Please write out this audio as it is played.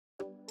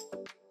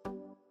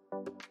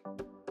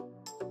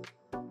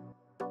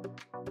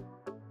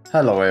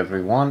Hello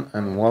everyone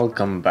and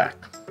welcome back.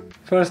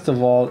 First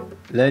of all,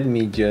 let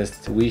me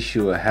just wish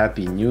you a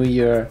happy new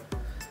year,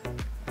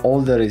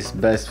 all that is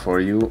best for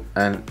you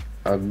and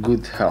a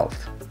good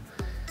health.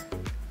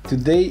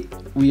 Today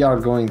we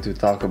are going to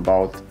talk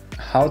about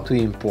how to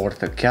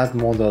import a CAD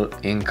model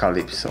in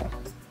Calypso.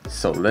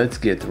 So let's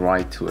get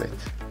right to it.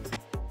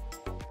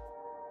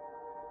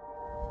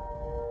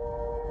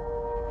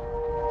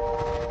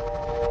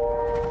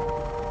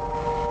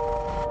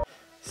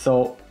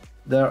 So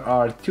there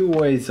are two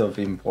ways of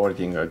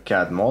importing a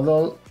CAD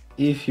model.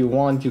 If you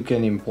want, you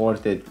can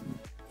import it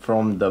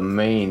from the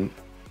main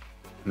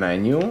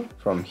menu,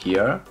 from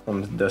here,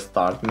 from the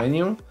start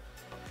menu,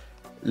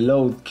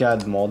 load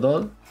CAD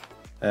model,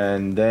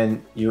 and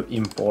then you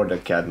import a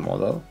CAD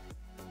model,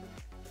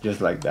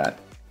 just like that.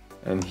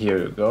 And here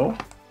you go.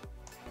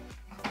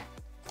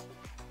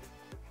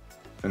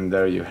 And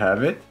there you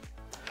have it.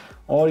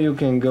 Or you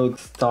can go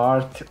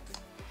start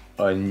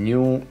a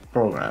new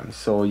program.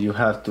 So you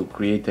have to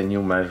create a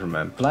new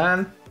measurement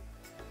plan.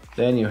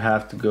 Then you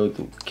have to go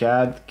to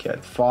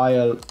CAD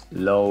file,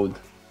 load,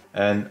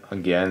 and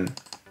again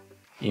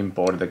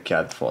import the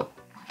CAD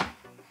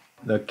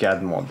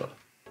model.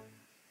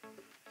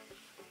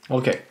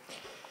 Okay.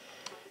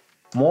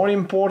 More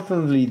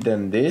importantly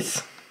than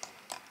this,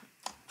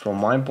 from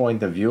my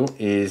point of view,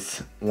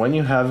 is when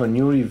you have a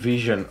new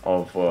revision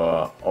of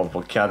a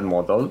CAD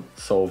model.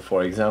 So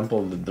for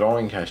example, the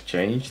drawing has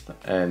changed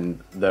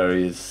and there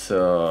is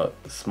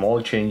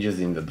small changes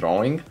in the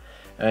drawing,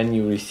 and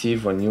you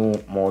receive a new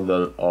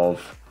model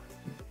of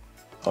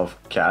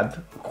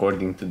CAD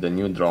according to the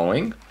new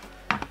drawing.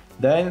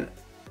 Then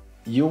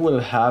you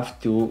will have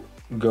to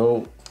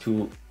go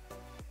to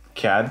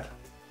CAD,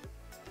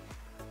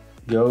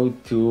 go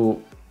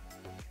to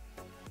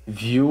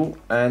view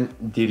and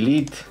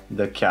delete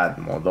the CAD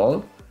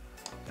model,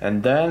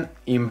 and then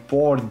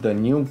import the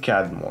new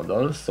CAD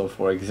model. So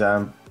for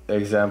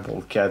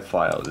example CAD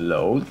file,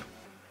 load,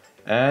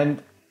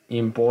 and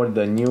import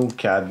the new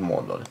CAD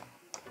model.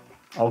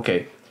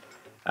 Okay,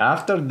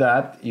 after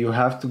that you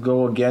have to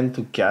go again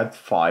to CAD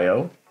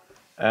file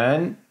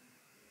and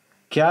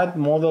CAD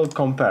model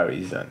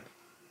comparison,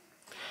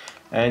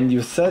 and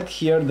you set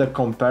here the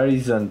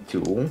comparison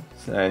to,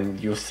 and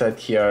you set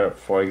here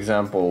for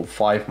example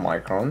 5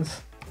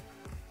 microns,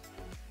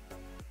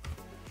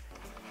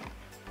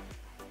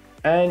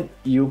 and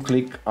you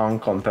click on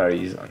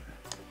comparison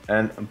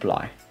and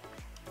apply.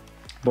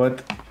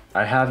 But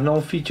I have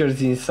no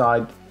features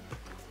inside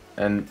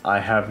and I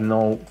have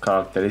no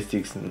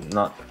characteristics,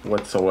 not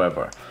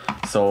whatsoever.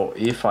 So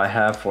if I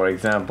have for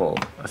example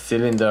a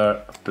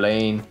cylinder, a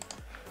plane,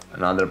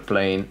 another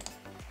plane,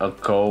 a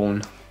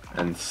cone,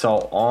 and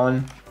so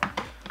on,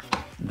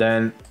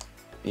 then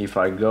if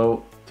I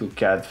go to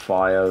CAD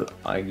file,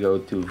 I go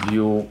to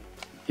view,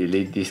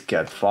 delete this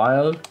CAD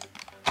file,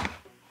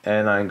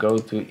 and I go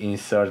to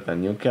insert a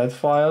new CAD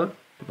file,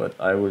 but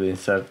I will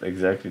insert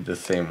exactly the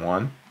same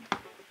one.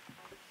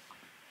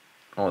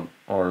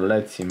 Or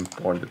let's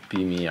import the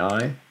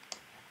PMI.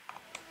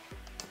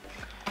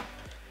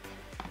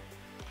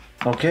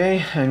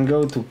 Okay, and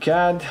go to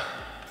CAD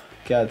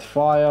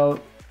file,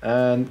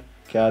 and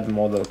CAD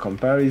model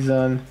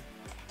comparison,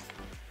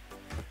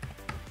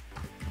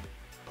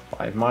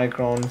 5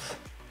 microns,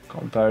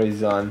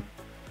 comparison,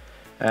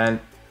 and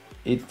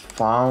it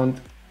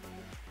found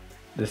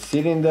the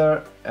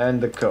cylinder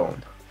and the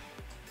cone.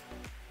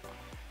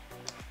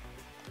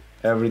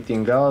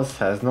 Everything else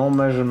has no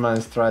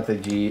measurement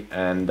strategy,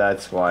 and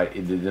that's why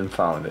it didn't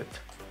found it.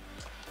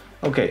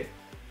 Okay,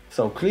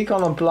 so click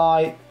on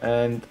apply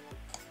and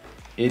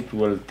it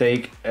will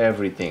take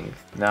everything.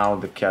 Now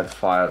the CAD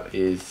file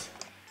is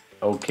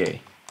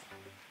okay.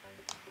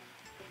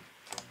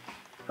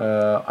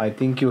 I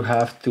think you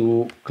have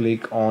to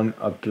click on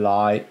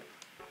apply.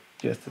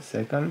 Just a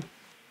second.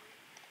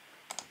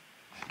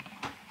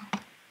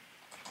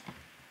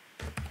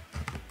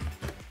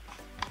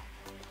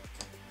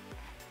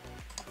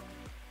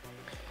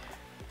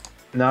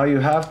 Now you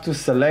have to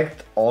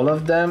select all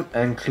of them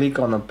and click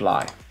on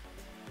apply.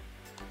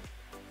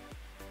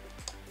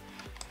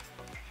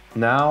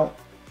 Now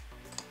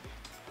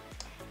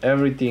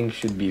everything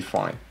should be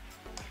fine.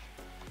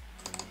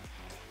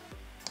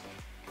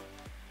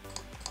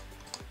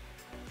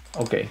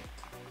 Okay.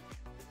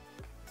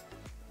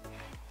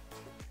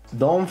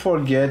 Don't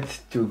forget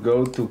to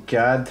go to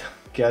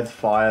CAD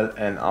file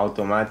and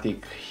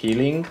automatic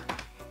healing.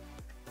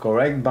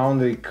 Correct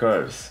boundary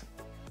curves.